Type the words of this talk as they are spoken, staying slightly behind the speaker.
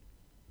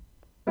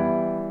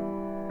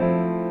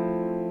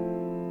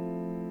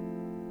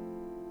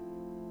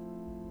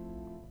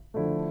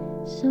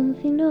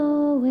Something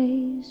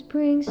always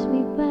brings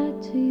me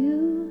back to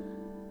you.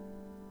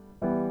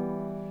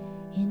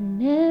 It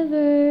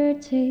never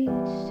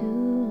takes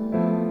too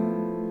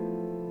long.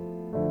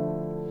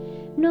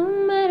 No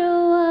matter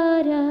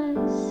what I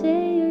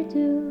say or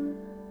do,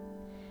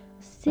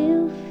 I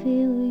still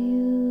feel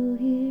you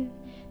here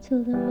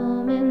till the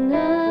moment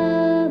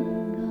I'm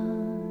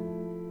gone.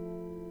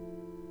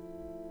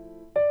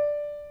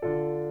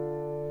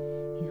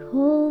 You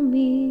hold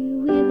me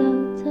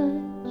without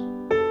touch,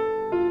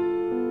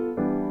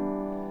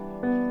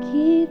 you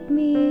keep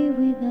me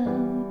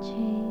without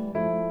change.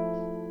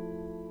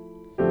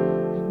 I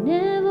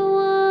never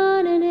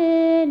wanted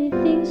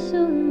anything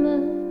so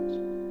much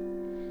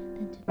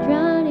than to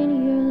drown in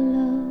your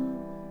love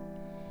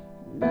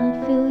and not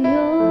feel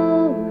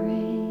your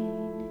rain.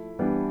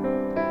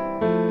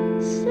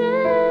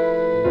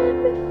 Set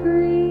me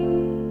free,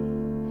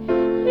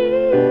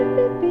 leave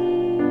me be.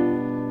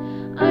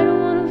 I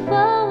don't wanna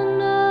fall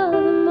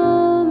another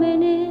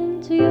moment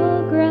into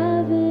your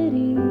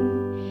gravity.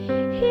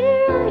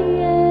 Here I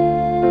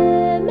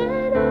am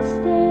and I'll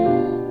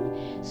stand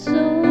so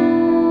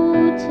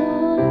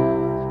tall,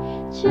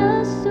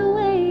 just the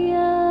way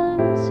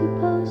I'm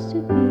supposed to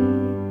be.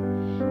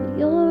 But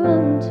you're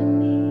onto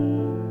me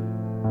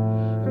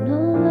and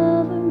all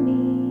over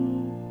me.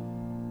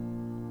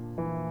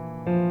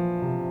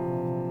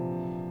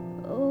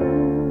 Oh,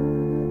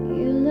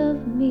 you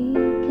love me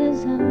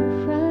 'cause I'm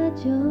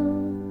fragile.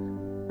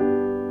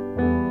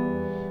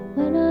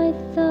 When I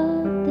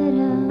thought that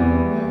I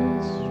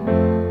was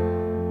strong,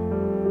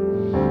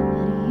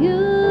 but you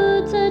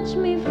touched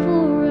me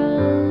for a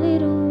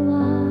little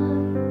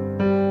while,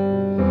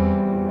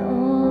 and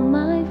all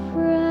my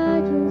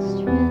fragile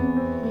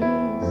strength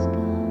is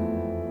gone.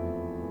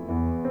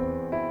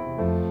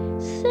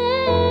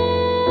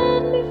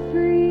 Set me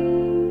free,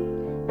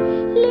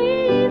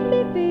 leave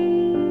me be.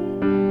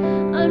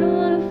 I don't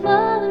wanna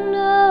fall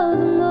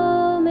another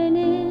moment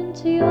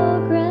into your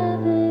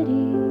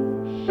gravity.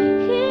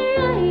 Here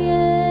I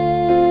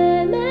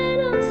am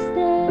and I'll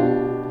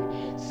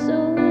stand so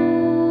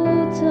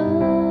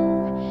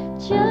tall,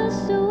 just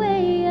the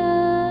way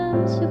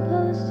I'm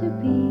supposed to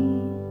be.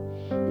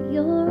 But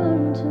you're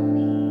onto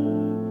me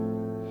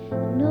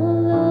and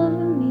all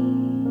over me.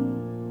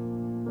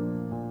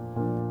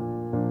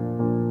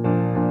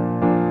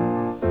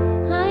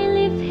 I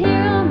live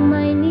here on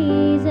my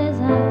knees as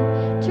I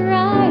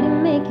try to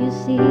make you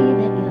see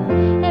that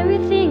you're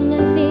everything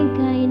I think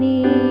I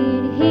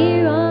need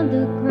here on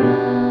the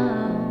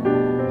ground.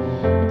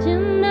 But you're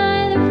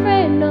neither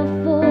friend nor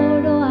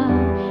foe, though I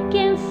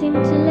can't seem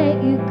to let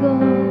you go.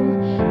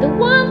 The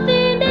one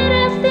thing that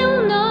I still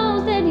know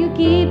is that you're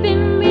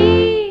keeping me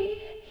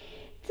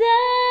down.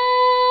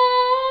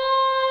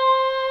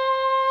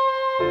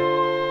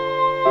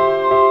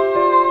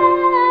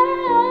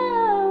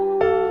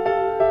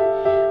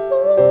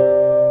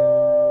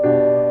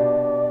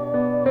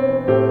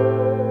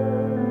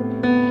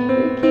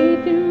 You're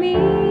keeping me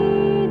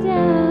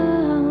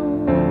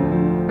down.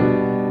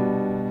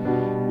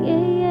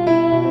 Yeah, yeah,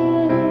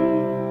 yeah, yeah.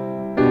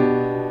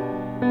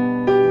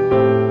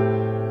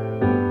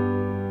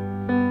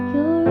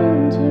 You're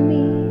onto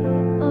me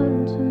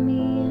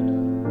and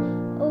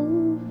all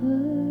over.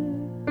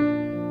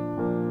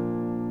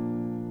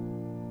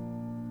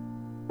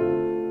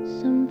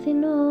 Something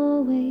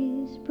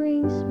always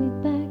brings me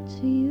back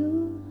to you.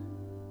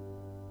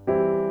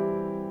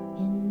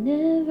 It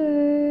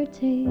never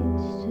takes